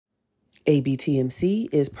ABTMC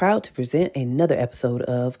is proud to present another episode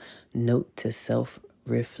of Note to Self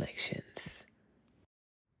Reflections.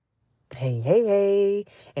 Hey,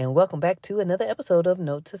 and welcome back to another episode of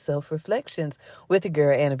Note to Self Reflections with your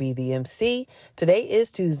girl, Anna B, the MC. Today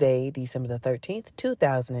is Tuesday, December the 13th,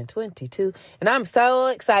 2022, and I'm so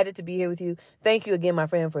excited to be here with you. Thank you again, my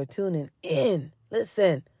friend, for tuning in.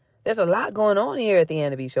 Listen, there's a lot going on here at the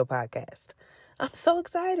Anna B Show podcast. I'm so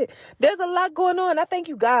excited. There's a lot going on. I thank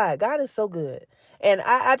you, God. God is so good. And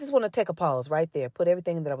I just want to take a pause right there, put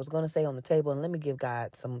everything that I was going to say on the table, and let me give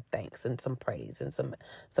God some thanks and some praise and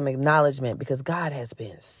some acknowledgement, because God has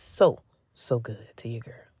been so good to you,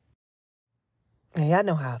 girl. And y'all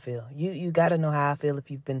know how I feel. You got to know how I feel if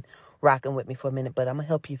you've been rocking with me for a minute, but I'm going to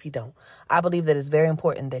help you if you don't. I believe that it's very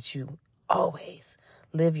important that you always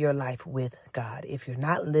live your life with God. If you're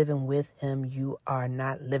not living with him, you are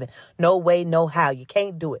not living. No way, no how. You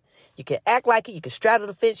can't do it. You can act like it. You can straddle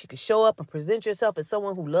the fence. You can show up and present yourself as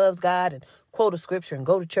someone who loves God and quote a scripture and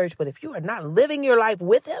go to church. But if you are not living your life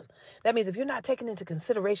with him, that means if you're not taking into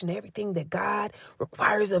consideration everything that God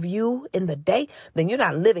requires of you in the day, then you're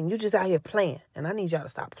not living. You're just out here playing. And I need y'all to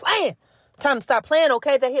stop playing. Time to stop playing,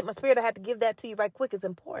 okay? That hit my spirit. I had to give that to you right quick. It's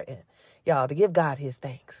important, y'all, to give God his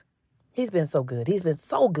thanks. He's been so good. He's been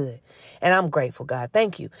so good. And I'm grateful, God.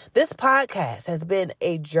 Thank you. This podcast has been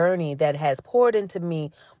a journey that has poured into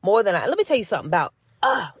me more than let me tell you something about,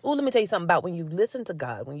 when you listen to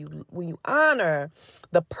God, when you honor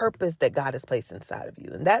the purpose that God has placed inside of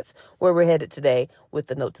you. And that's where we're headed today with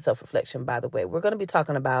the Note to Self-Reflection, by the way. We're going to be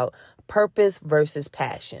talking about purpose versus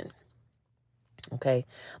passion. Okay.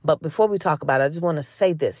 But before we talk about it, I just want to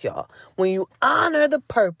say this, y'all. When you honor the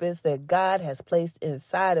purpose that God has placed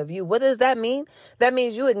inside of you, what does that mean? That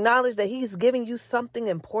means you acknowledge that he's giving you something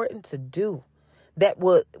important to do that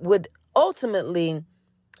would ultimately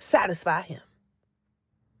satisfy him.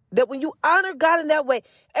 That when you honor God in that way,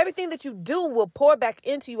 everything that you do will pour back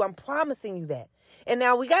into you. I'm promising you that. And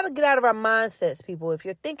now we got to get out of our mindsets, people. If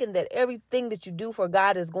you're thinking that everything that you do for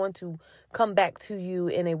God is going to come back to you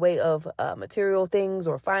in a way of material things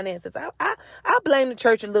or finances, I blame the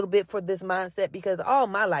church a little bit for this mindset, because all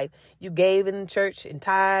my life you gave in church and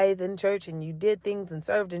tithed in church and you did things and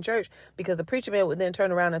served in church, because the preacher man would then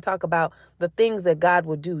turn around and talk about the things that God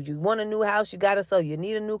would do. You want a new house, you got to sow. You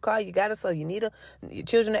need a new car, you got to sow. You need your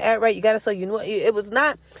children to act right, you got to sow. It was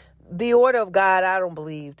not the order of God, I don't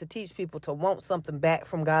believe, to teach people to want something back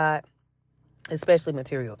from God, especially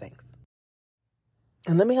material things.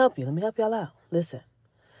 And let me help you. Let me help y'all out. Listen,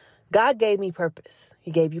 God gave me purpose. He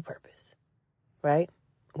gave you purpose, right?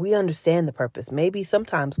 We understand the purpose. Maybe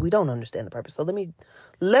sometimes we don't understand the purpose. So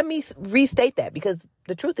let me restate that, because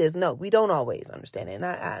the truth is, no, we don't always understand it.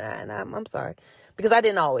 And I'm sorry, because I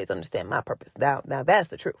didn't always understand my purpose. Now that's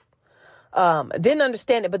the truth. Didn't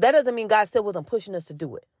understand it, but that doesn't mean God still wasn't pushing us to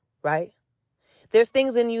do it. Right? There's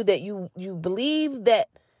things in you that you believe that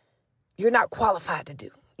you're not qualified to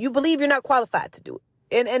do. You believe you're not qualified to do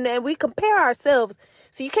it. And we compare ourselves.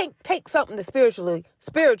 So you can't take something that's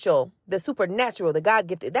spiritual, that's supernatural, that God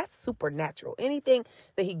gifted. That's supernatural. Anything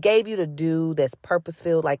that he gave you to do that's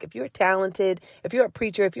purpose-filled, like if you're talented, if you're a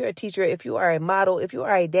preacher, if you're a teacher, if you are a model, if you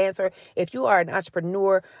are a dancer, if you are an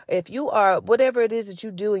entrepreneur, if you are whatever it is that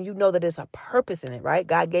you do and you know that there's a purpose in it, right?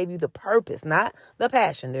 God gave you the purpose, not the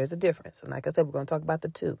passion. There's a difference. And like I said, we're going to talk about the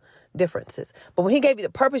two differences. But when he gave you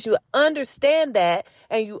the purpose, you understand that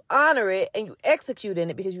and you honor it and you execute in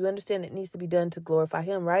it, because you understand it needs to be done to glorify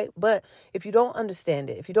him, right? But if you don't understand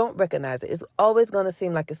it, if you don't recognize it, it's always going to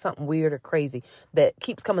seem like it's something weird or crazy that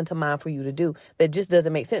keeps coming to mind for you to do that just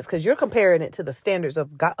doesn't make sense, because you're comparing it to the standards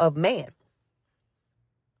of God, of man.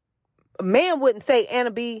 A man wouldn't say, Anna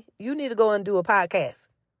B, you need to go and do a podcast.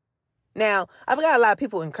 Now, I've got a lot of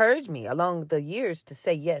people encourage me along the years to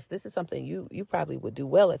say, yes, this is something you probably would do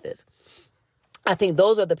well at this. I think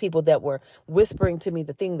those are the people that were whispering to me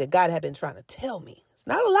the thing that God had been trying to tell me. It's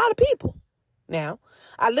not a lot of people. Now,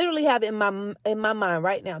 I literally have in my mind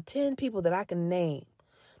right now 10 people that I can name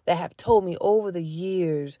that have told me over the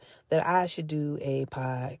years that I should do a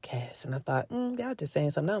podcast. And I thought, God just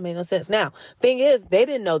saying something. That made no sense. Now, thing is, they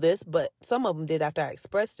didn't know this, but some of them did after I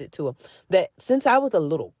expressed it to them, that since I was a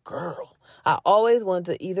little girl, I always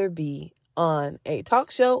wanted to either be on a talk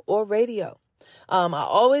show or radio. I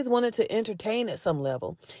always wanted to entertain at some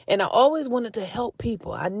level, and I always wanted to help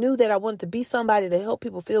people. I knew that I wanted to be somebody to help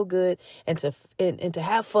people feel good and to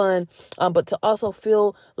have fun, but to also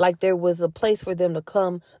feel like there was a place for them to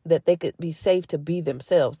come that they could be safe to be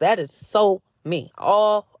themselves. That is so me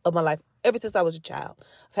all of my life. ever since I was a child.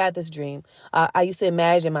 I've had this dream. I used to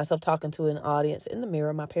imagine myself talking to an audience in the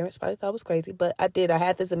mirror. My parents probably thought I was crazy, but I did. I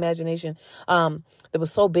had this imagination that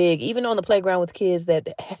was so big. Even on the playground with kids that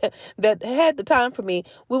that had the time for me,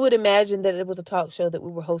 we would imagine that it was a talk show that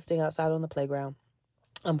we were hosting outside on the playground.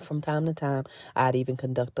 From time to time, I'd even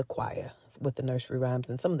conduct a choir with the nursery rhymes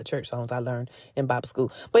and some of the church songs I learned in Bible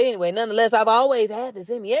school. But anyway, nonetheless, I've always had this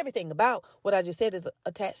in me. Everything about what I just said is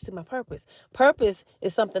attached to my purpose. Purpose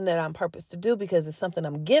is something that I'm purposed to do because it's something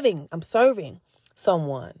I'm giving. I'm serving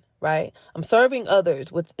someone, right? I'm serving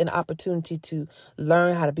others with an opportunity to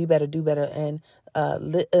learn how to be better, do better, and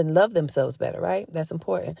love themselves better, right? That's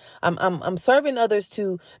important. I'm serving others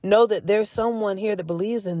to know that there's someone here that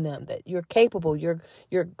believes in them, that you're capable, you're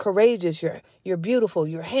courageous, you're beautiful,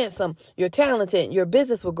 you're handsome, you're talented, your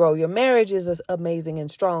business will grow, your marriage is amazing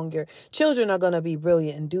and strong, your children are going to be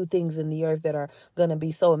brilliant and do things in the earth that are going to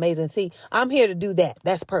be so amazing. See, I'm here to do that.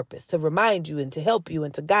 That's purpose, to remind you and to help you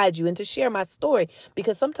and to guide you and to share my story,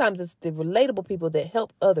 because sometimes it's the relatable people that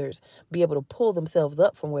help others be able to pull themselves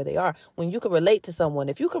up from where they are. When you can relate to someone,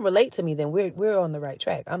 if you can relate to me, then we're on the right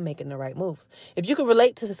track. I'm making the right moves. If you can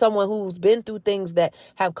relate to someone who's been through things that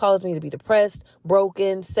have caused me to be depressed,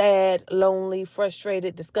 broken, sad, lonely,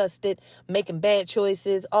 frustrated, disgusted, making bad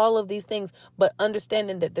choices, all of these things, but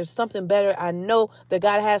understanding that there's something better I know that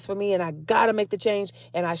God has for me, and I got to make the change.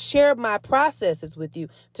 And I share my processes with you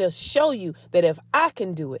to show you that if I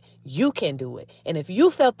can do it, you can do it. And if you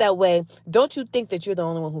felt that way, don't you think that you're the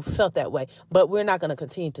only one who felt that way. But we're not going to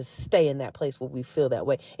continue to stay in that place where we feel that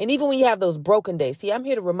way. And even when you have those broken days, see, I'm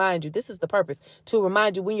here to remind you, this is the purpose, to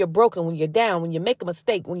remind you when you're broken, when you're down, when you make a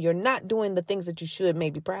mistake, when you're not doing the things that you should,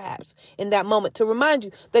 maybe perhaps in that moment, to remind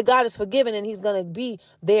you that God is forgiven and he's going to be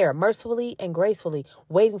there mercifully and gracefully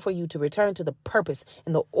waiting for you to return to the purpose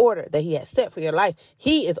and the order that he has set for your life.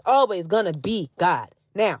 He is always going to be God.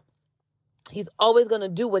 Now, he's always going to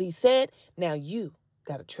do what he said. Now you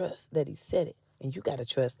got to trust that he said it. And you got to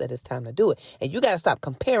trust that it's time to do it. And you got to stop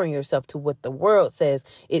comparing yourself to what the world says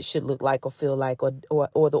it should look like or feel like or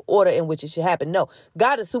the order in which it should happen. No,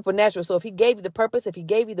 God is supernatural. So if he gave you the purpose, if he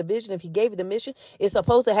gave you the vision, if he gave you the mission, it's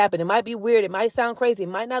supposed to happen. It might be weird. It might sound crazy. It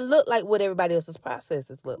might not look like what everybody else's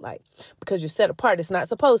processes look like because you're set apart. It's not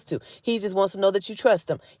supposed to. He just wants to know that you trust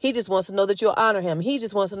him. He just wants to know that you'll honor him. He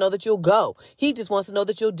just wants to know that you'll go. He just wants to know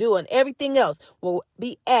that you'll do, and everything else will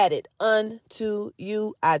be added unto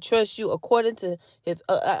you. I trust you according to his,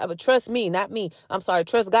 trust me, not me. I'm sorry,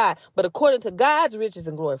 trust God. But according to God's riches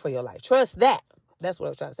and glory for your life, trust that. That's what I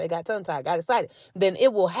was trying to say. Got tongue tied, got excited. Then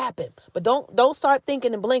it will happen. But don't start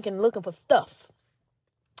thinking and blinking and looking for stuff.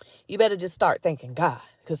 You better just start thanking God.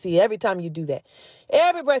 Because see, every time you do that,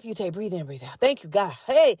 every breath you take, breathe in, breathe out. Thank you, God.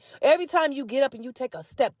 Hey, every time you get up and you take a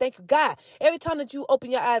step, thank you, God. Every time that you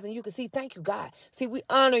open your eyes and you can see, thank you, God. See, we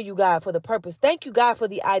honor you, God, for the purpose. Thank you, God, for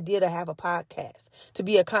the idea to have a podcast, to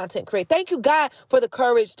be a content creator. Thank you, God, for the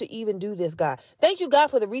courage to even do this, God. Thank you,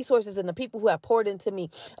 God, for the resources and the people who have poured into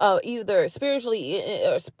me, either spiritually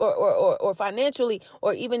or financially,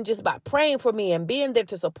 or even just by praying for me and being there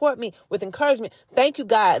to support me with encouragement. Thank you,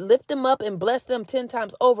 God. Lift them up and bless them 10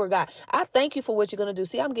 times over, God. I thank you for what you're going to do.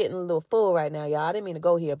 See, I'm getting a little full right now, y'all. I didn't mean to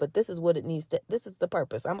go here, but this is what it needs to, this is the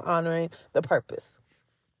purpose. I'm honoring the purpose.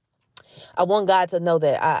 I want God to know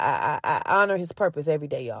that I honor his purpose every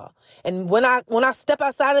day, y'all. And when I step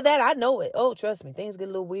outside of that, I know it. Oh, trust me, things get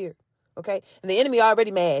a little weird. Okay. And the enemy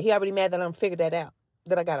already mad. He already mad that I'm figured that out,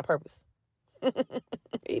 that I got a purpose.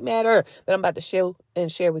 He mad at her that I'm about to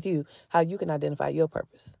share with you how you can identify your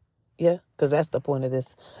purpose. Yeah, because that's the point of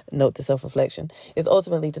this note to self-reflection, is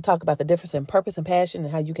ultimately to talk about the difference in purpose and passion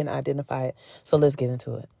and how you can identify it. So let's get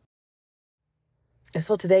into it. And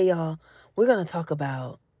so today, y'all, we're going to talk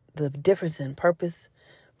about the difference in purpose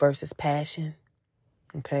versus passion.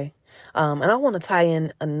 Okay. And I want to tie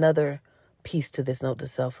in another piece to this note to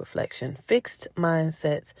self-reflection: fixed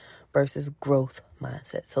mindsets versus growth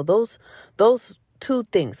mindsets. So those two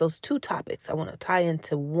things, those two topics, I want to tie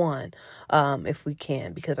into one, if we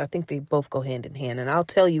can, because I think they both go hand in hand. And I'll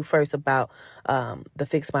tell you first about the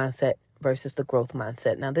fixed mindset versus the growth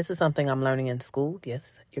mindset. Now, this is something I'm learning in school.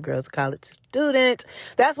 Yes, your girl's a college student.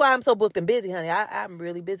 That's why I'm so booked and busy, honey. I'm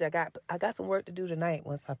really busy. I got some work to do tonight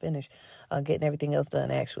once I finish getting everything else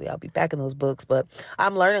done. Actually, I'll be back in those books, but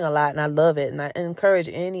I'm learning a lot and I love it. And I encourage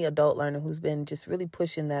any adult learner who's been just really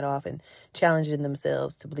pushing that off and challenging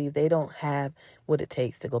themselves to believe they don't have what it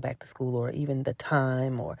takes to go back to school, or even the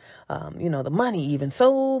time, or, the money, even.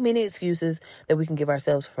 So many excuses that we can give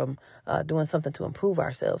ourselves from doing something to improve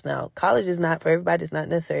ourselves. Now, college is not for everybody. It's not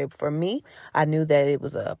necessary. For me, I knew that it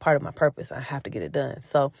was a part of my purpose. I have to get it done.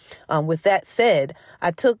 So with that said,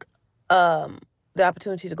 I took the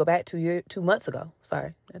opportunity to go back 2 months ago.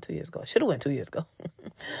 Sorry, not 2 years ago. I should have went 2 years ago.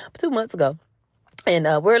 But 2 months ago. And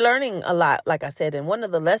we're learning a lot, like I said. And one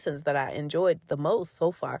of the lessons that I enjoyed the most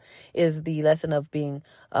so far is the lesson of being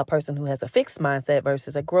a person who has a fixed mindset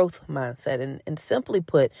versus a growth mindset. And simply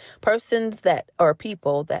put, persons that or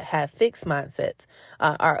people that have fixed mindsets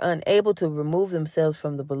are unable to remove themselves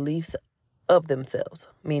from the beliefs of themselves,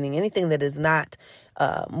 meaning anything that is not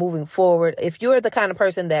moving forward. If you're the kind of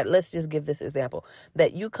person that, let's just give this example,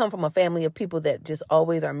 that you come from a family of people that just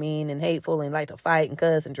always are mean and hateful and like to fight and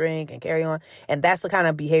cuss and drink and carry on, and that's the kind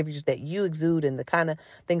of behaviors that you exude and the kind of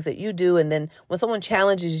things that you do, and then when someone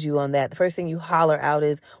challenges you on that, the first thing you holler out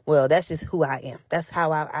is, well, that's just who I am. That's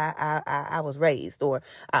how I was raised, or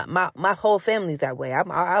my whole family's that way.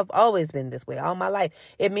 I've always been this way all my life.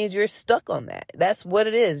 It means you're stuck on that. That's what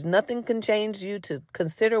it is. Nothing can change you to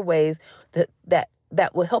consider ways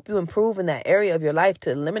that will help you improve in that area of your life,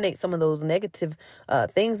 to eliminate some of those negative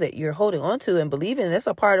things that you're holding on to and believing that's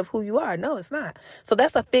a part of who you are. No, it's not. So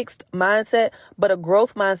that's a fixed mindset, but a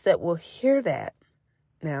growth mindset will hear that.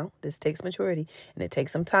 Now, this takes maturity and it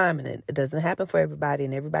takes some time, and it doesn't happen for everybody,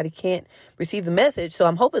 and everybody can't receive the message. So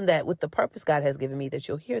I'm hoping that with the purpose God has given me, that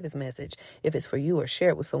you'll hear this message, if it's for you, or share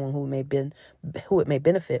it with someone who it may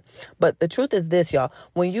benefit. But the truth is this, y'all,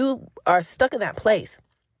 when you are stuck in that place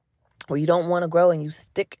where you don't want to grow and you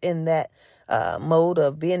stick in that mode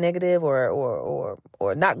of being negative or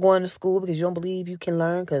not going to school because you don't believe you can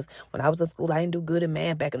learn, because when I was in school, I didn't do good in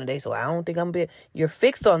math back in the day, so I don't think you're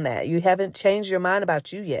fixed on that. You haven't changed your mind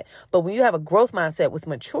about you yet. But when you have a growth mindset with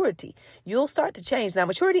maturity, you'll start to change. Now,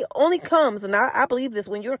 maturity only comes, and I believe this,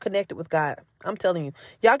 when you're connected with God. I'm telling you,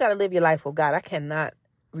 y'all got to live your life with God. I cannot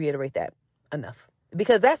reiterate that enough,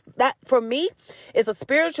 because that for me is a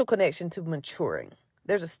spiritual connection to maturing.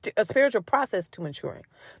 There's a spiritual process to maturing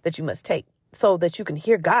that you must take so that you can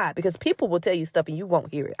hear God, because people will tell you stuff and you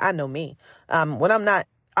won't hear it. I know me. When I'm not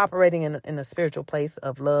operating in a spiritual place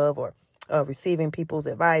of love or receiving people's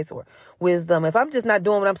advice or wisdom, if I'm just not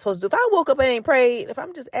doing what I'm supposed to do, if I woke up and ain't prayed, if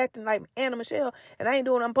I'm just acting like Anna Michelle and I ain't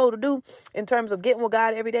doing what I'm supposed to do in terms of getting with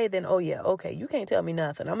God every day, then, oh yeah, okay, you can't tell me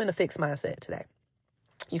nothing. I'm in a fixed mindset today.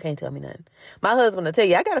 You can't tell me nothing. My husband will tell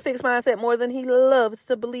you, I got a fixed mindset more than he loves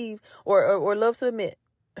to believe or loves to admit.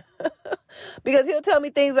 Because he'll tell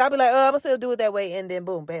me things, I'll be like, oh, I'm going to still do it that way. And then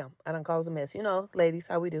boom, bam, I done cause a mess. You know, ladies,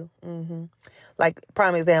 how we do. Like,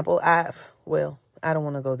 prime example, I don't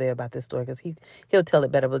want to go there about this story because he'll tell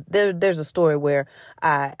it better. But there's a story where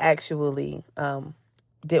I actually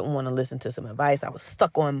didn't want to listen to some advice. I was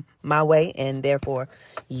stuck on my way, and therefore,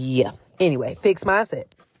 yeah. Anyway, fixed mindset.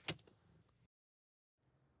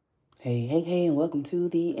 Hey, and welcome to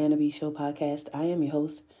the Anna B Show podcast. I am your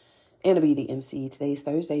host, Anna B, the MC. Today is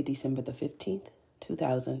Thursday, December the 15th,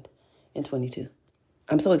 2022.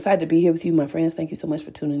 I'm so excited to be here with you, my friends. Thank you so much for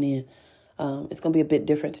tuning in. It's going to be a bit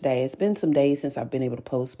different today. It's been some days since I've been able to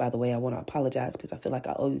post. By the way, I want to apologize because I feel like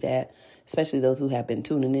I owe you that, especially those who have been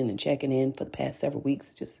tuning in and checking in for the past several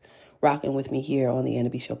weeks, just rocking with me here on the Anna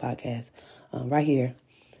B Show podcast, right here,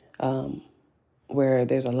 where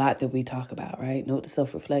there's a lot that we talk about, right? Note to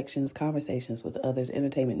self-reflections, conversations with others,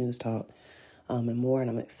 entertainment, news talk, and more. And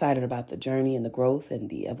I'm excited about the journey and the growth and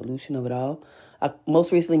the evolution of it all. I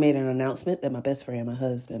most recently made an announcement that my best friend, my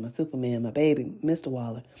husband, my Superman, my baby, Mr.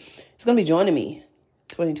 Waller, is going to be joining me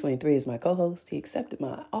 2023 as my co-host. He accepted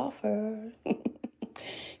my offer.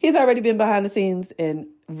 He's already been behind the scenes and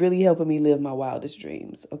really helping me live my wildest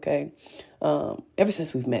dreams, okay? Ever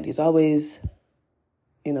since we've met, he's always,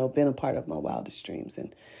 been a part of my wildest dreams.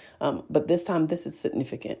 And but this time, this is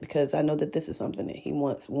significant because I know that this is something that he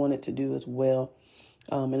once wanted to do as well,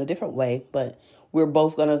 in a different way. But we're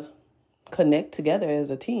both going to connect together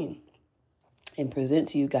as a team and present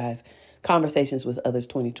to you guys Conversations with Others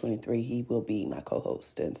 2023. He will be my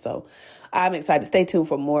co-host. And so I'm excited. Stay tuned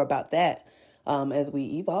for more about that as we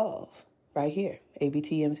evolve right here.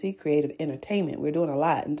 ABTMC, Creative Entertainment. We're doing a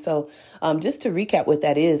lot. And so just to recap what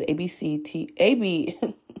that is, ABTMC,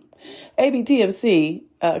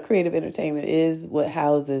 Creative Entertainment, is what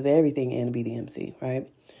houses everything Anna B the MC, right?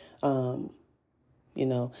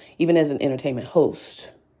 Even as an entertainment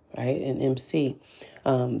host, right, an MC,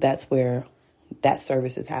 that's where that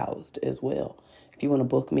service is housed as well. If you want to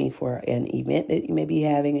book me for an event that you may be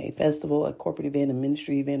having, a festival, a corporate event, a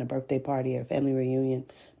ministry event, a birthday party, a family reunion,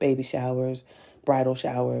 baby showers, bridal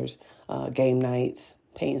showers, game nights,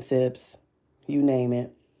 paint sips, you name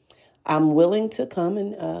it, I'm willing to come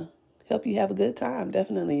and help you have a good time.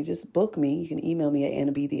 Definitely just book me. You can email me at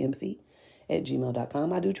annabthemc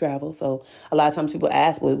liveandreaming@gmail.com. I do travel. So a lot of times people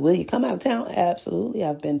ask, well, will you come out of town? Absolutely.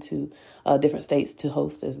 I've been to different states to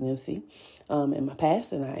host as an MC in my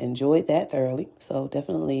past, and I enjoyed that thoroughly. So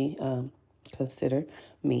definitely consider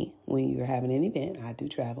me when you're having an event. I do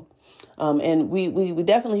travel. And we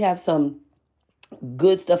definitely have some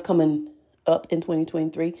good stuff coming up in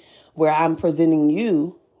 2023 where I'm presenting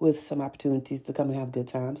you with some opportunities to come and have a good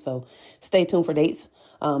time. So stay tuned for dates.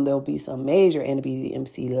 There'll be some major Anna B the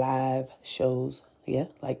MC live shows. Yeah,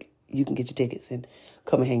 like you can get your tickets and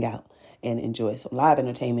come and hang out and enjoy some live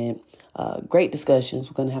entertainment, great discussions.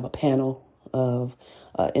 We're going to have a panel of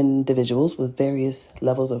individuals with various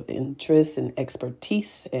levels of interest and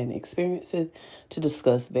expertise and experiences to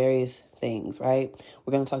discuss various things, right?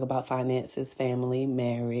 We're going to talk about finances, family,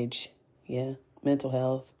 marriage, mental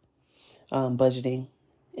health, budgeting,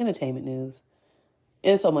 entertainment news,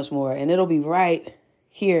 and so much more. And it'll be right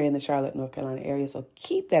here in the Charlotte, North Carolina area. So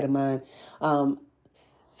keep that in mind.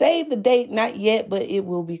 Save the date, not yet, but it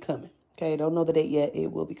will be coming. Okay, don't know the date yet.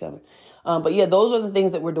 It will be coming. But yeah, those are the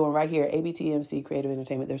things that we're doing right here. ABTMC Creative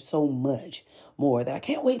Entertainment. There's so much more that I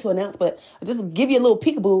can't wait to announce, but I just give you a little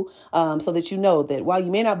peekaboo so that you know that while you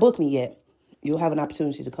may not book me yet, you'll have an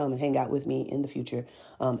opportunity to come and hang out with me in the future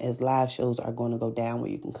as live shows are going to go down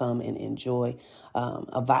where you can come and enjoy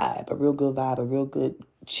a vibe, a real good vibe, a real good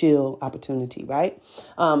chill opportunity, right?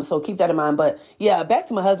 So keep that in mind. But yeah, back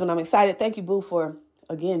to my husband. I'm excited. Thank you, Boo, for,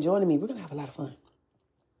 again, joining me. We're going to have a lot of fun.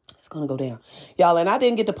 It's going to go down. Y'all, and I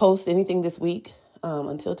didn't get to post anything this week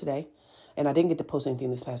until today. And I didn't get to post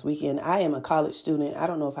anything this past weekend. I am a college student. I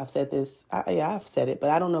don't know if I've said this. I've said it,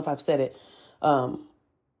 but I don't know if I've said it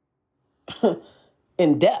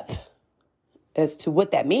in depth as to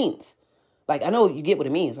what that means. Like, I know you get what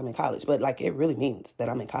it means. I'm in college, but like, it really means that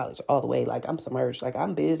I'm in college all the way. Like, I'm submerged. Like,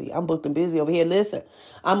 I'm busy. I'm booked and busy over here. Listen,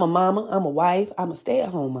 I'm a mama. I'm a wife. I'm a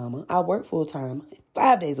stay-at-home mama. I work full-time,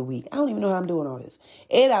 5 days a week. I don't even know how I'm doing all this.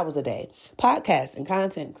 8 hours a day, podcasting,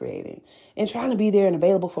 content creating, and trying to be there and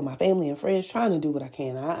available for my family and friends, trying to do what I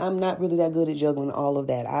can. I'm not really that good at juggling all of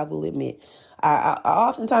that. I will admit. I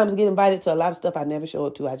oftentimes get invited to a lot of stuff I never show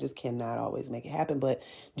up to. I just cannot always make it happen. But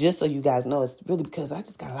just so you guys know, it's really because I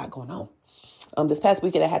just got a lot going on. This past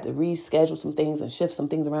weekend, I had to reschedule some things and shift some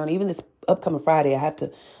things around. Even this upcoming Friday, I have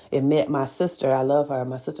to admit my sister, I love her,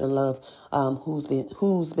 my sister-in-law,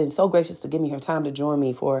 who's been so gracious to give me her time to join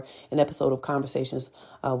me for an episode of Conversations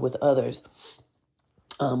with Others,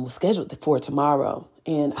 was scheduled for tomorrow.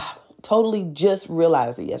 And I totally just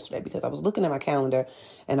realized it yesterday because I was looking at my calendar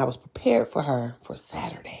and I was prepared for her for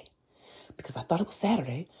Saturday because I thought it was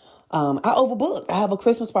Saturday. I overbooked. I have a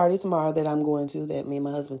Christmas party tomorrow that I'm going to, that me and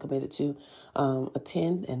my husband committed to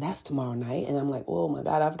attend, and that's tomorrow night. And I'm like, oh my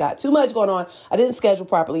God, I've got too much going on. I didn't schedule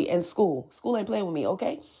properly. And school ain't playing with me,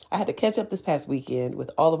 okay? I had to catch up this past weekend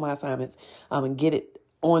with all of my assignments and get it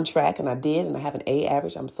on track, and I did, and I have an A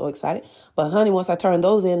average. I'm so excited. But honey, once I turned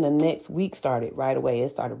those in, the next week started right away. It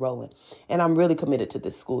started rolling. And I'm really committed to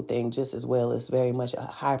this school thing just as well. It's very much a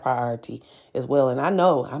high priority as well. And I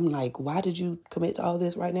know, I'm like, why did you commit to all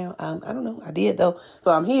this right now? I don't know. I did though.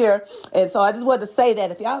 So I'm here. And so I just wanted to say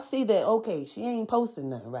that if y'all see that, okay, she ain't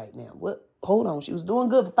posting nothing right now. What? Hold on. She was doing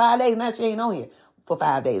good for 5 days. Now she ain't on here for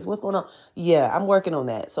 5 days. What's going on? Yeah, I'm working on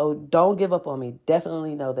that. So don't give up on me.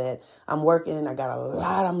 Definitely know that I'm working. I got a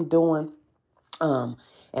lot I'm doing. And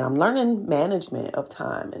I'm learning management of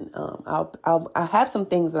time. And I have some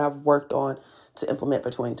things that I've worked on to implement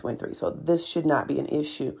for 2023. So this should not be an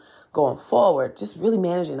issue going forward. Just really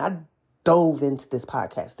managing. I dove into this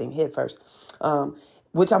podcast thing head first,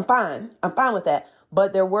 which I'm fine. I'm fine with that.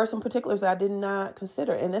 But there were some particulars that I did not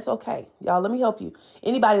consider, and it's okay. Y'all, let me help you.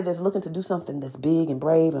 Anybody that's looking to do something that's big and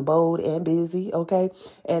brave and bold and busy, okay,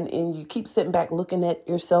 and you keep sitting back looking at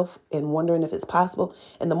yourself and wondering if it's possible,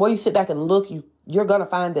 and the more you sit back and look, you're going to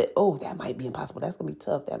find that, oh, that might be impossible. That's going to be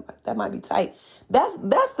tough. That might be tight.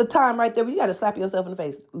 That's the time right there where you got to slap yourself in the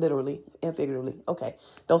face, literally and figuratively. Okay,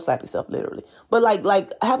 don't slap yourself literally. But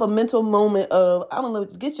like have a mental moment of, I'm going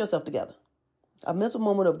to get yourself together. A mental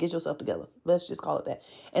moment of get yourself together. Let's just call it that.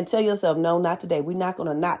 And tell yourself, no, not today. We're not going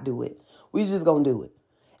to not do it. We're just going to do it.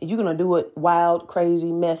 And you're going to do it wild,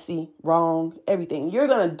 crazy, messy, wrong, everything. You're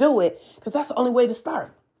going to do it because that's the only way to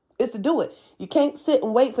start. Is to do it. You can't sit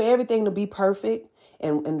and wait for everything to be perfect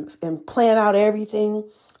and plan out everything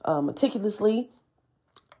meticulously.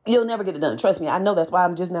 You'll never get it done. Trust me. I know that's why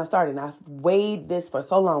I'm just now starting. I've weighed this for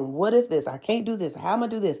so long. What if this? I can't do this. How am I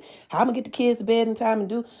do this? How am I get the kids to bed in time and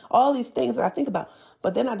do all these things that I think about?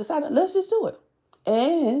 But then I decided, let's just do it.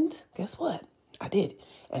 And guess what? I did it.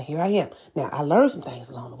 And here I am. Now, I learned some things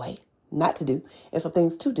along the way. not to do, and some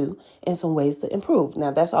things to do, and some ways to improve.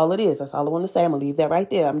 Now, that's all it is. That's all I want to say. I'm going to leave that right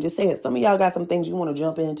there. I'm just saying, some of y'all got some things you want to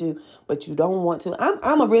jump into, but you don't want to.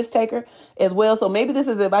 I'm a risk taker as well, so maybe this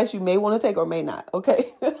is advice you may want to take or may not,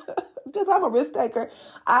 okay? Because I'm a risk taker.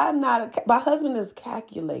 My husband is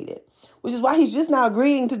calculated, which is why he's just now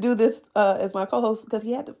agreeing to do this as my co-host, because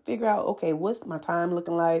he had to figure out, okay, what's my time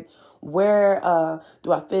looking like? Where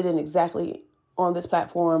do I fit in exactly on this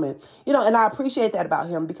platform? And, and I appreciate that about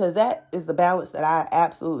him, because that is the balance that I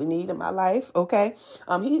absolutely need in my life. Okay.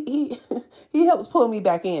 He he helps pull me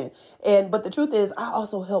back in. But the truth is, I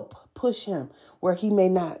also help push him where he may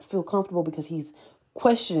not feel comfortable because he's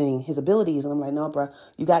questioning his abilities. And I'm like, no, bro,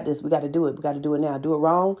 you got this. We got to do it. We got to do it now. Do it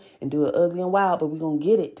wrong and do it ugly and wild, but we're going to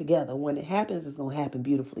get it together. When it happens, it's going to happen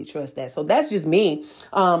beautifully. Trust that. So that's just me.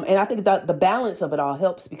 And I think that the balance of it all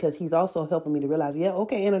helps, because he's also helping me to realize, yeah,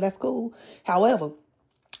 okay, Anna, that's cool. However,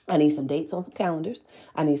 I need some dates on some calendars.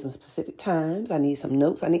 I need some specific times. I need some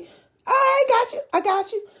notes. I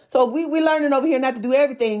got you. So we learning over here not to do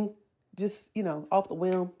everything just, off the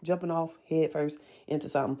whim, jumping off head first into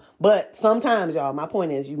something. But sometimes, y'all, my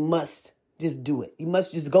point is you must just do it. You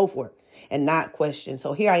must just go for it and not question.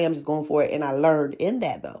 So here I am just going for it. And I learned in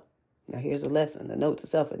that, though. Now, here's a lesson, a note to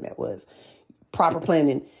self, and that was proper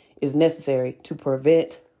planning is necessary to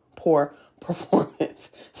prevent poor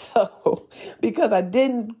performance. So because I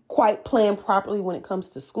didn't quite plan properly when it comes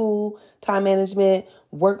to school, time management,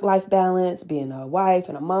 work-life balance, being a wife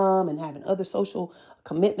and a mom and having other social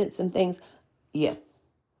commitments and things. Yeah.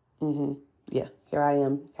 Yeah. Here I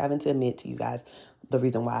am having to admit to you guys the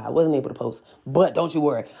reason why I wasn't able to post. But don't you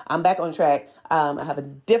worry. I'm back on track. I have a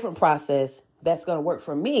different process that's going to work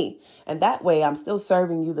for me. And that way I'm still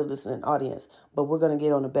serving you, the listening audience, but we're going to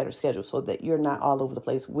get on a better schedule so that you're not all over the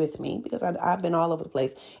place with me, because I've been all over the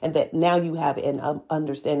place, and that now you have an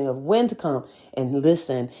understanding of when to come and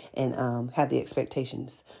listen and have the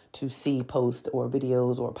expectations to see posts or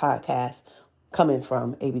videos or podcasts coming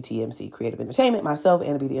from ABTMC Creative Entertainment, myself,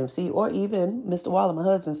 Anna B. the MC, or even Mr. Waller, my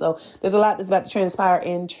husband. So there's a lot that's about to transpire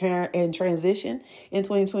in transition in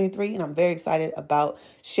 2023, and I'm very excited about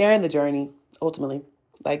sharing the journey. Ultimately,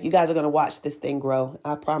 like, you guys are going to watch this thing grow.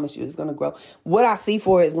 I promise you, it's going to grow. What I see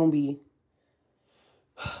for it is going to be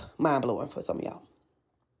mind-blowing for some of y'all.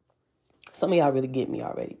 Some of y'all really get me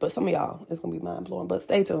already, but some of y'all, it's going to be mind-blowing. But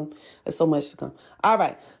stay tuned. There's so much to come. All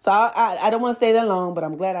right. So I don't want to stay that long, but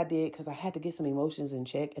I'm glad I did, because I had to get some emotions in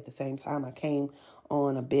check. At the same time, I came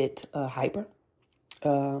on a bit hyper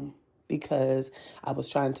because I was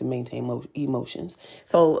trying to maintain emotions.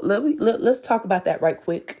 So let's talk about that right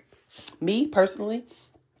quick. Me, personally,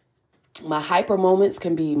 my hyper moments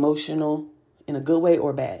can be emotional in a good way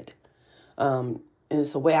or bad. And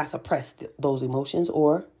it's a way I suppress those emotions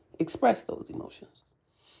or express those emotions.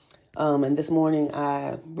 And this morning,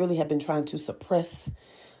 I really have been trying to suppress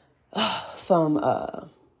some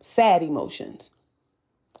sad emotions.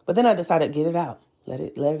 But then I decided to get it out. Let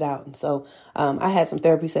it out. And so I had some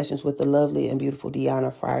therapy sessions with the lovely and beautiful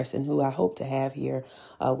Deanna Frierson, who I hope to have here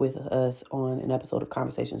with us on an episode of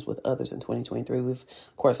Conversations with Others in 2023. We've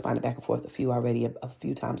corresponded back and forth a few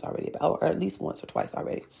times already, about, or at least once or twice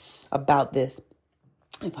already, about this,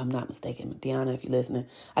 if I'm not mistaken. Deanna, if you're listening,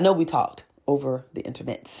 I know we talked over the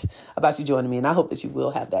internets about you joining me, and I hope that you will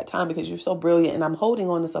have that time, because you're so brilliant. And I'm holding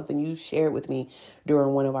on to something you shared with me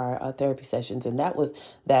during one of our therapy sessions, and that was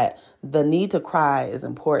that the need to cry is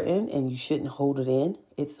important, and you shouldn't hold it in.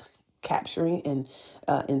 It's capturing and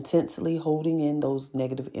intensely holding in those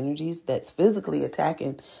negative energies that's physically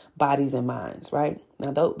attacking bodies and minds, right?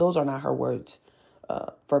 Now, those are not her words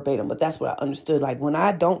verbatim, but that's what I understood. Like, when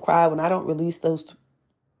I don't cry, when I don't release those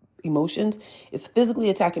emotions, it's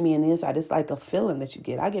physically attacking me in the inside. It's like a feeling that you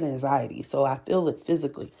get. I get anxiety, so I feel it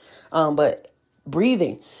physically. But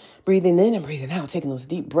breathing in and breathing out, taking those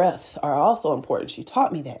deep breaths are also important. She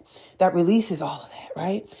taught me that releases all of that,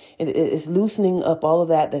 right? It's loosening up all of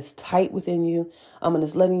that's tight within you. And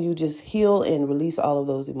it's letting you just heal and release all of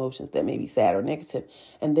those emotions that may be sad or negative.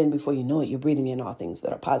 And then before you know it, you're breathing in all things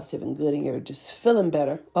that are positive and good, and you're just feeling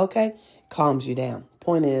better. Okay. Calms you down.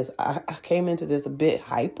 Point is, I came into this a bit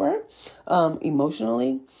hyper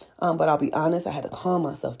emotionally, but I'll be honest, I had to calm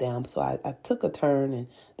myself down. So I took a turn and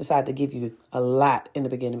decided to give you a lot in the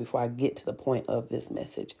beginning before I get to the point of this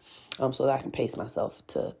message, so that I can pace myself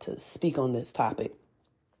to speak on this topic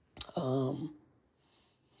in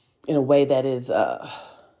a way that is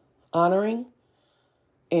honoring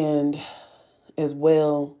and as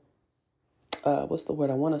well. What's the word?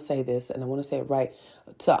 I want to say this, and I want to say it right.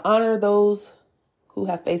 To honor those who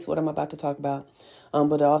have faced what I'm about to talk about,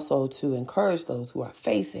 but also to encourage those who are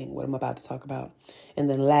facing what I'm about to talk about. And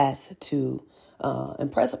then last, to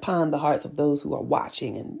impress upon the hearts of those who are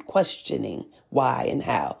watching and questioning why and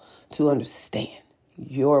how to understand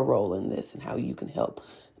your role in this and how you can help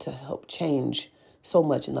change so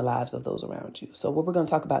much in the lives of those around you. So what we're going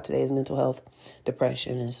to talk about today is mental health,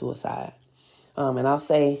 depression, and suicide. And I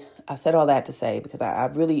said all that to say, because I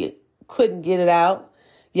really couldn't get it out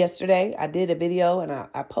yesterday. I did a video and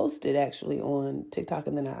I posted actually on TikTok,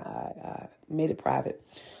 and then I made it private.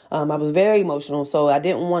 I was very emotional, so I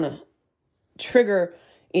didn't want to trigger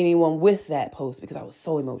anyone with that post because I was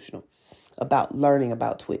so emotional about learning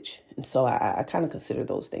about Twitch. And so I kind of consider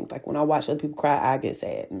those things. Like when I watch other people cry, I get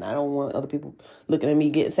sad, and I don't want other people looking at me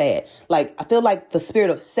getting sad. Like, I feel like the spirit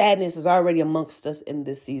of sadness is already amongst us in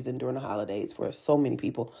this season during the holidays for so many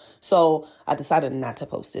people. So I decided not to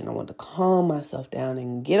post it, and I wanted to calm myself down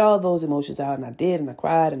and get all those emotions out. And I did, and I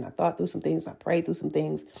cried, and I thought through some things. I prayed through some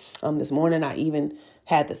things. This morning, I even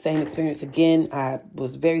had the same experience again. I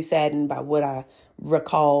was very saddened by what I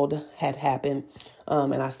recalled had happened.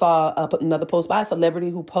 And I saw another post by a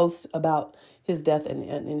celebrity who posts about his death,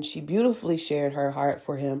 and she beautifully shared her heart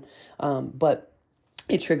for him. But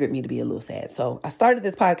it triggered me to be a little sad. So I started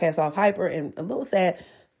this podcast off hyper and a little sad,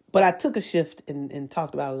 but I took a shift and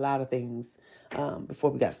talked about a lot of things before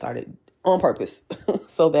we got started on purpose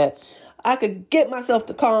so that I could get myself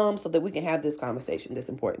to calm so that we can have this conversation that's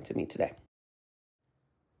important to me today.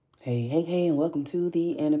 Hey, and welcome to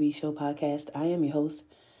the Anna B Show podcast. I am your host,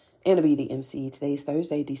 Anna B, the MC. Today is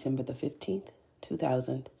Thursday, December the 15th,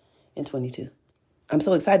 2022. I'm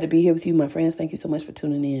so excited to be here with you, my friends. Thank you so much for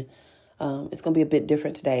tuning in. It's going to be a bit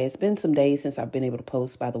different today. It's been some days since I've been able to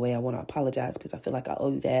post. By the way, I want to apologize because I feel like I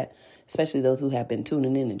owe you that, especially those who have been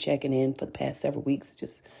tuning in and checking in for the past several weeks,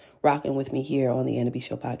 just rocking with me here on the Anna B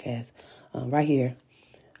Show podcast, right here,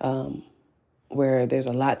 where there's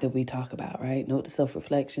a lot that we talk about, right? Note to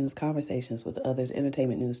self-reflections, conversations with others,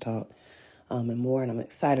 entertainment, news talk, and more. And I'm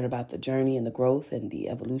excited about the journey and the growth and the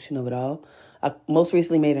evolution of it all. I most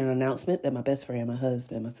recently made an announcement that my best friend, my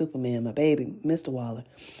husband, my Superman, my baby, Mr. Waller,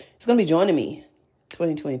 is going to be joining me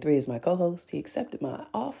 2023 as my co-host. He accepted my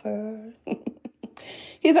offer.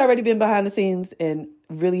 He's already been behind the scenes and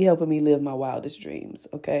really helping me live my wildest dreams,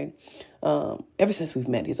 okay? Ever since we've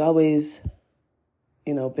met, he's always,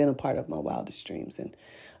 been a part of my wildest dreams. And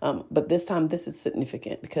but this time, this is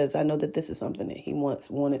significant because I know that this is something that he once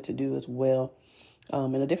wanted to do as well,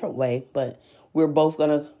 in a different way. But we're both going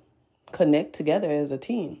to connect together as a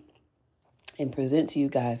team and present to you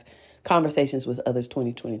guys Conversations with Others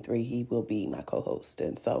 2023. He will be my co-host.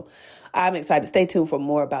 And so I'm excited. Stay tuned for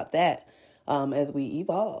more about that as we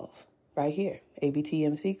evolve right here.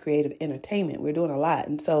 ABTMC, Creative Entertainment. We're doing a lot.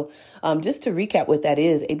 And so just to recap what that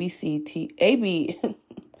is, ABTMC,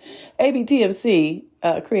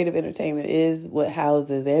 Creative Entertainment, is what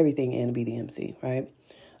houses everything Anna B the MC, right?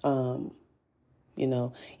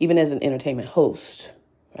 Even as an entertainment host,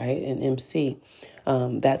 right, an MC,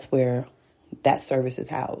 that's where that service is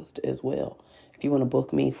housed as well. If you want to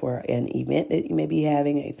book me for an event that you may be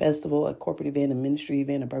having, a festival, a corporate event, a ministry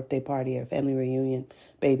event, a birthday party, a family reunion,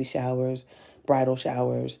 baby showers, bridal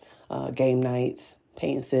showers, game nights,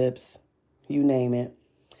 paint sips, you name it,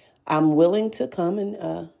 I'm willing to come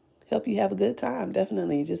and help you have a good time.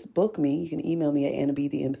 Definitely just book me. You can email me at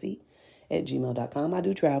annabthemc@gmail.com. I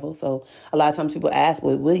do travel. So a lot of times people ask,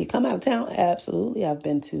 well, will you come out of town? Absolutely. I've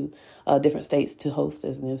been to different states to host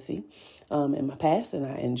as an MC in my past, and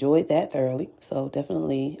I enjoyed that thoroughly. So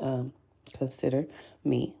definitely consider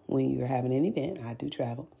me when you're having an event. I do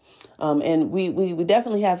travel. And we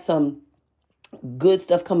definitely have some good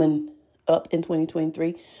stuff coming up in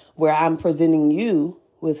 2023 where I'm presenting you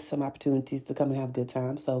with some opportunities to come and have a good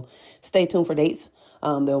time. So stay tuned for dates.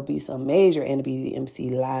 There'll be some major Anna B the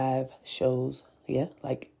MC live shows. Yeah,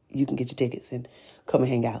 like you can get your tickets and come and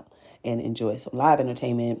hang out and enjoy some live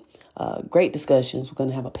entertainment, great discussions. We're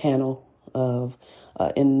going to have a panel of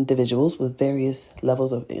individuals with various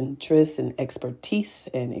levels of interest and expertise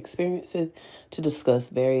and experiences to discuss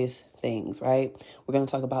various things, right? We're going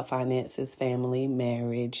to talk about finances, family,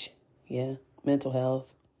 marriage, mental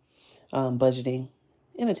health, budgeting,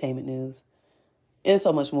 entertainment news, and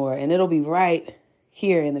so much more. And it'll be right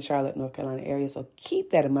here in the Charlotte, North Carolina area. So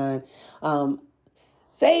keep that in mind.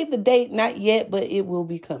 Save the date, not yet, but it will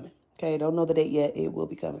be coming. Okay, don't know the date yet. It will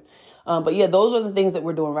be coming. But yeah, those are the things that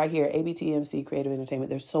we're doing right here. ABTMC Creative Entertainment.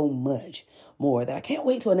 There's so much more that I can't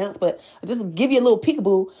wait to announce, but I'll just give you a little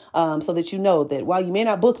peekaboo so that you know that while you may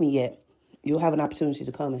not book me yet, you'll have an opportunity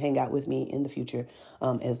to come and hang out with me in the future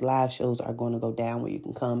as live shows are going to go down where you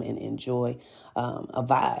can come and enjoy a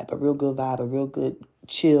vibe, a real good vibe, a real good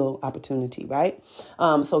chill opportunity, right?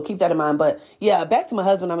 So keep that in mind. But yeah, back to my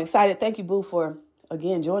husband. I'm excited. Thank you, Boo, for,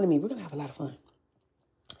 again, joining me. We're going to have a lot of fun.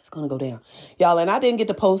 going to go down. Y'all, and I didn't get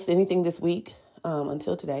to post anything this week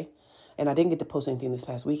until today. And I didn't get to post anything this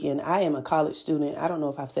past weekend. I am a college student. I don't know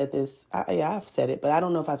if I've said this. I've said it, but I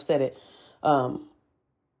don't know if I've said it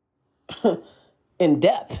in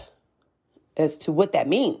depth as to what that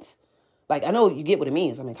means. Like, I know you get what it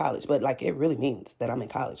means. I'm in college, but like, it really means that I'm in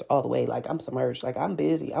college all the way. Like, I'm submerged. Like, I'm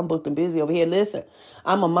busy. I'm booked and busy over here. Listen,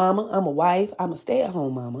 I'm a mama. I'm a wife. I'm a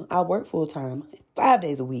stay-at-home mama. I work full-time, 5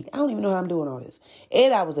 days a week. I don't even know how I'm doing all this.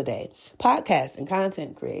 8 hours a day, podcasting,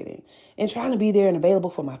 content creating, and trying to be there and available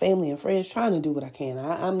for my family and friends, trying to do what I can.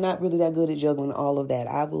 I'm not really that good at juggling all of that.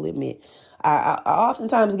 I will admit. I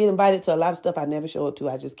oftentimes get invited to a lot of stuff I never show up to.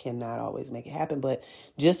 I just cannot always make it happen. But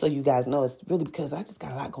just so you guys know, it's really because I just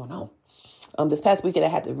got a lot going on. This past weekend, I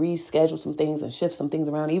had to reschedule some things and shift some things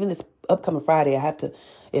around. Even this upcoming Friday, I have to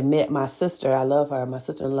admit my sister, I love her, my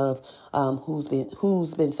sister-in-love,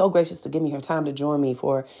 who's been so gracious to give me her time to join me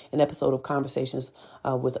for an episode of Conversations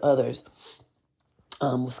with Others,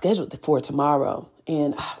 was scheduled for tomorrow.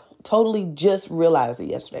 And I totally just realized it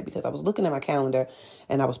yesterday because I was looking at my calendar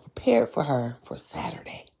and I was prepared for her for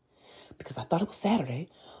Saturday because I thought it was Saturday.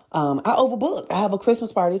 I overbooked. I have a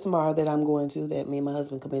Christmas party tomorrow that I'm going to, that me and my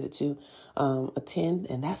husband committed to attend,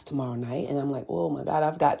 and that's tomorrow night. And I'm like, oh my God,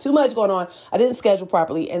 I've got too much going on. I didn't schedule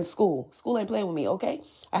properly, and school ain't playing with me, okay?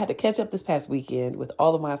 I had to catch up this past weekend with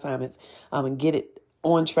all of my assignments and get it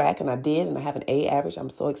on track, and I did, and I have an A average. I'm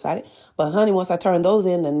so excited. But honey, once I turned those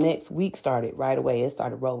in, the next week started right away. It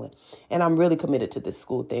started rolling. And I'm really committed to this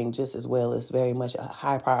school thing just as well. It's very much a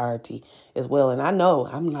high priority as well. And I know,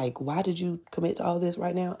 I'm like, why did you commit to all this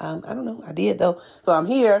right now? I don't know. I did though. So I'm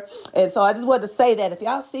here. And so I just wanted to say that if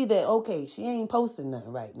y'all see that, okay, she ain't posting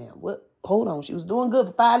nothing right now. What? Hold on. She was doing good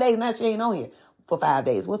for 5 days. Now she ain't on here for 5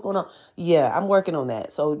 days. What's going on? Yeah, I'm working on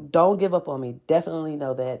that. So don't give up on me. Definitely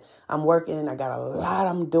know that I'm working. I got a lot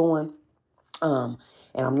I'm doing. And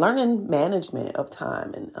I'm learning management of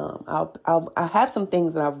time. And I have some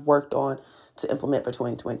things that I've worked on to implement for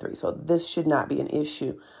 2023. So this should not be an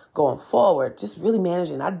issue going forward. Just really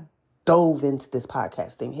managing. I dove into this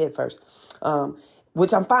podcast thing head first,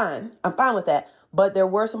 which I'm fine. I'm fine with that. But there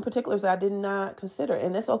were some particulars that I did not consider,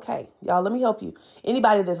 and it's okay. Y'all, let me help you.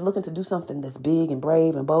 Anybody that's looking to do something that's big and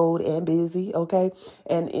brave and bold and busy, okay,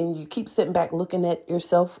 and you keep sitting back looking at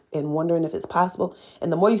yourself and wondering if it's possible,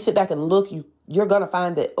 and the more you sit back and look, you're going to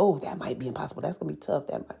find that, oh, that might be impossible. That's going to be tough.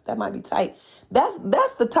 That might be tight.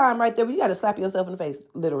 That's the time right there where you got to slap yourself in the face,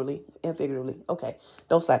 literally and figuratively. Okay,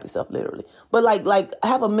 don't slap yourself literally. But like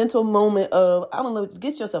have a mental moment of, I don't know,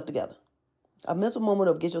 get yourself together. A mental moment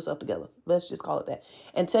of get yourself together. Let's just call it that.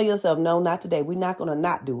 And tell yourself, no, not today. We're not going to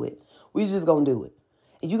not do it. We're just going to do it.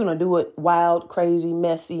 And you're going to do it wild, crazy,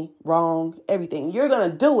 messy, wrong, everything. You're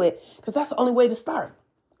going to do it because that's the only way to start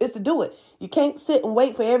is to do it. You can't sit and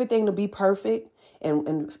wait for everything to be perfect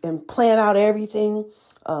and plan out everything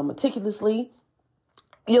meticulously.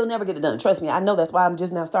 You'll never get it done. Trust me. I know that's why I'm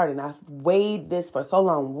just now starting. I've weighed this for so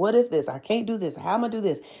long. What if this? I can't do this. How am I do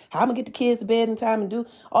this? How am I get the kids to bed in time and do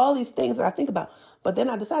all these things that I think about? But then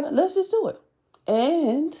I decided, let's just do it.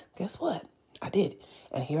 And guess what? I did it.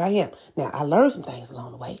 And here I am. Now, I learned some things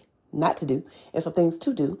along the way not to do and some things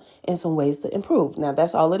to do and some ways to improve. Now,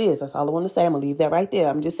 that's all it is. That's all I want to say. I'm going to leave that right there.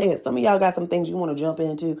 I'm just saying some of y'all got some things you want to jump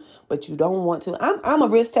into, but you don't want to. I'm a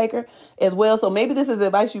risk taker as well. So maybe this is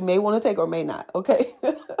advice you may want to take or may not. Okay.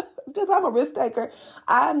 Because I'm a risk taker.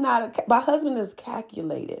 My husband is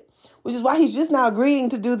calculated, which is why he's just now agreeing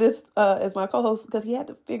to do this as my co-host, because he had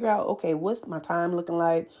to figure out, okay, what's my time looking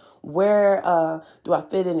like? Where do I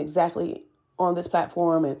fit in exactly on this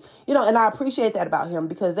platform? And, and I appreciate that about him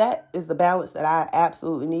because that is the balance that I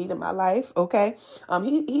absolutely need in my life. Okay.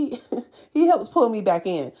 He helps pull me back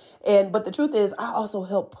in. But the truth is I also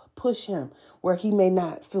help push him where he may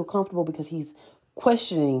not feel comfortable because he's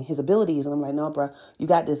questioning his abilities. And I'm like, no, bro, you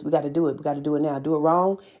got this. We got to do it. We got to do it now. Do it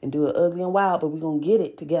wrong and do it ugly and wild, but we're going to get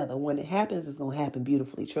it together. When it happens, it's going to happen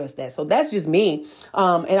beautifully. Trust that. So that's just me.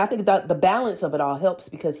 And I think that the balance of it all helps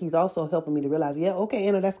because he's also helping me to realize, yeah, okay,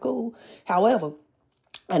 Anna, that's cool. However,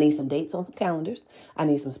 I need some dates on some calendars. I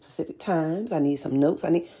need some specific times. I need some notes.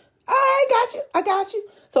 I got you.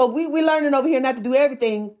 So we learning over here not to do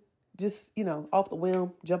everything just, off the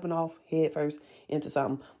whim, jumping off head first into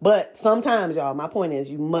something. But sometimes, y'all, my point is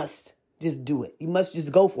you must just do it. You must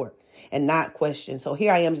just go for it and not question. So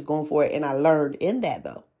here I am just going for it. And I learned in that,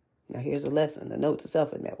 though. Now, here's a lesson, a note to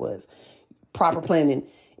self, and that was proper planning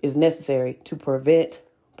is necessary to prevent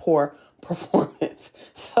poor performance.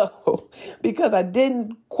 So because I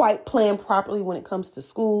didn't quite plan properly when it comes to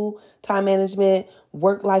school, time management,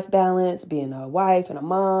 work-life balance, being a wife and a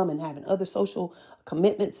mom and having other social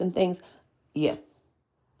commitments and things. Yeah.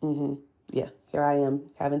 Yeah. here I am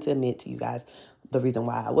having to admit to you guys the reason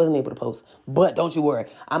why I wasn't able to post. But don't you worry.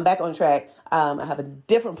 I'm back on track. I have a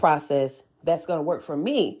different process that's going to work for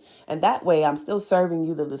me. And that way I'm still serving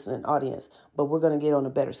you, the listening audience. But we're going to get on a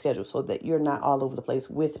better schedule so that you're not all over the place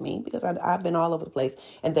with me, because I've been all over the place.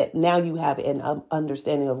 And that now you have an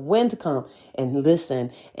understanding of when to come and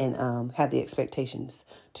listen and have the expectations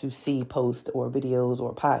to see posts or videos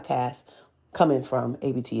or podcasts coming from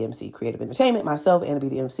ABTMC Creative Entertainment, myself, Anna B.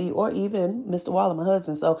 the MC, or even Mr. Waller, my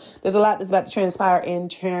husband. So there's a lot that's about to transpire in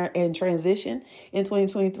transition in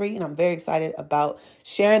 2023. And I'm very excited about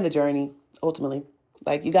sharing the journey ultimately.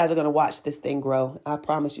 Like, you guys are going to watch this thing grow. I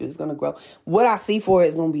promise you it's going to grow. What I see for it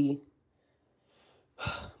is going to be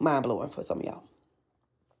mind-blowing for some of y'all.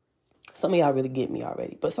 Some of y'all really get me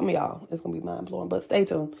already, but some of y'all, it's going to be mind-blowing. But stay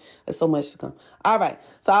tuned. There's so much to come. All right.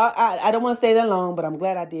 So I don't want to stay that long, but I'm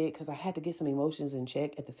glad I did, because I had to get some emotions in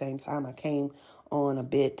check. At the same time, I came on a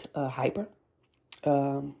bit hyper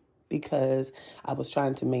because I was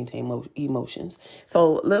trying to maintain emotions.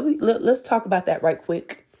 So let's talk about that right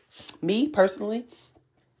quick. Me, personally,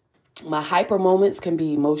 my hyper moments can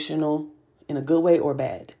be emotional in a good way or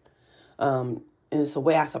bad. And it's a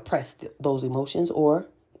way I suppress those emotions or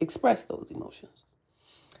express those emotions.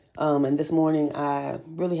 And this morning I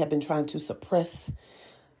really have been trying to suppress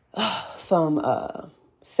some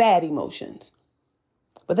sad emotions.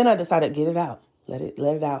 But then I decided to get it out. Let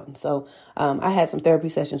it out. And so I had some therapy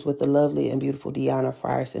sessions with the lovely and beautiful Deanna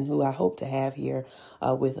Frierson, who I hope to have here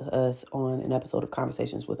with us on an episode of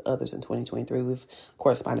Conversations with Others in 2023. We've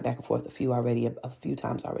corresponded back and forth a few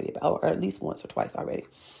times already, or at least once or twice already,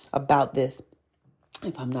 about this.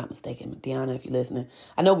 If I'm not mistaken, Deanna, if you're listening,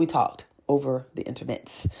 I know we talked over the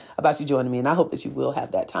internets about you joining me, and I hope that you will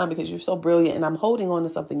have that time, because you're so brilliant. And I'm holding on to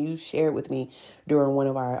something you shared with me during one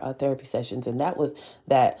of our therapy sessions, and that was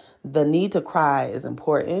that the need to cry is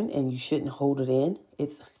important, and you shouldn't hold it in.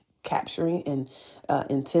 It's capturing and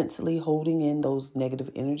intensely holding in those negative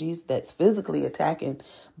energies that's physically attacking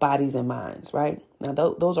bodies and minds, right? Now,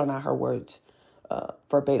 those are not her words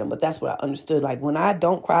verbatim, but that's what I understood. Like, when I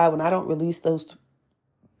don't cry, when I don't release those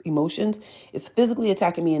emotions, it's physically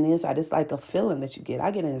attacking me in the inside. It's like a feeling that you get. I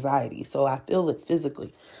get anxiety, so I feel it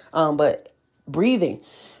physically. But breathing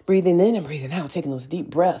in and breathing out, taking those deep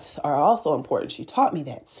breaths are also important. She taught me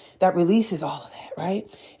that releases all of that, right?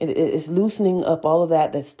 It's loosening up all of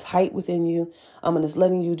that that's tight within you. And it's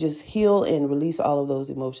letting you just heal and release all of those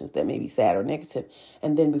emotions that may be sad or negative.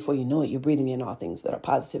 And then before you know it, you're breathing in all things that are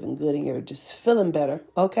positive and good, and you're just feeling better.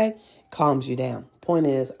 Okay. Calms you down. Point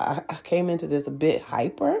is, I came into this a bit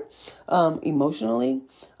hyper emotionally,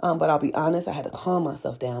 but I'll be honest, I had to calm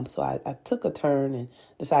myself down. So I took a turn and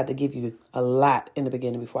decided to give you a lot in the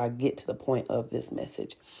beginning before I get to the point of this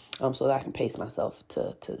message, so that I can pace myself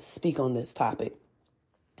to speak on this topic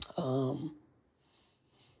in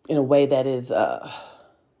a way that is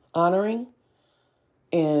honoring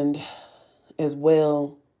and as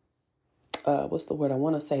well, what's the word? I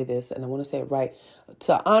want to say this, and I want to say it right,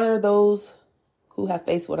 to honor those who have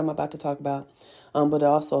faced what I'm about to talk about, but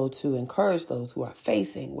also to encourage those who are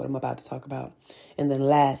facing what I'm about to talk about. And then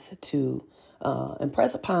last, to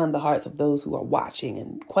impress upon the hearts of those who are watching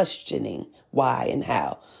and questioning why and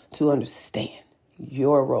how, to understand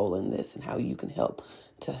your role in this and how you can help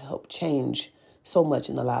change so much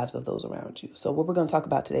in the lives of those around you. So what we're going to talk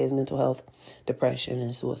about today is mental health, depression,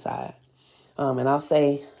 and suicide. And I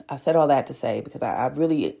said all that to say, because I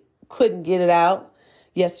really couldn't get it out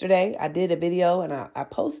yesterday. I did a video and I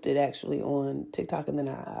posted actually on TikTok, and then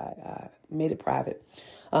I made it private.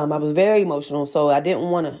 I was very emotional, so I didn't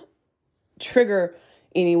want to trigger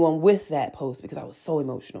anyone with that post because I was so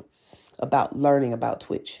emotional about learning about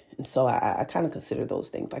Twitch. And so I kind of consider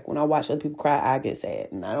those things. Like, when I watch other people cry, I get sad,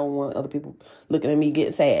 and I don't want other people looking at me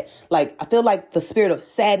getting sad. Like, I feel like the spirit of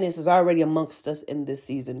sadness is already amongst us in this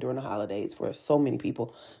season during the holidays for so many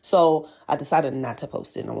people. So I decided not to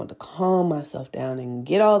post it, and I wanted to calm myself down and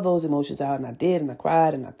get all those emotions out. And I did, and I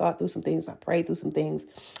cried, and I thought through some things. I prayed through some things.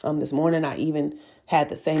 This morning, I even had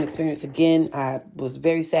the same experience again. I was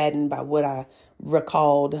very saddened by what I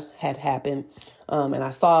recalled had happened. And I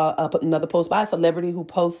saw another post by a celebrity who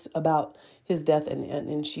posts about his death,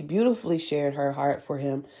 and she beautifully shared her heart for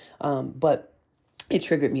him. But it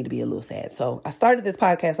triggered me to be a little sad. So I started this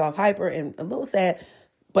podcast off hyper and a little sad,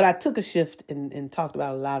 but I took a shift and talked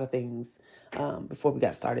about a lot of things before we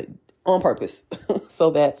got started on purpose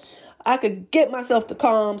so that I could get myself to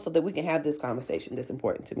calm so that we can have this conversation that's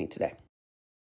important to me today.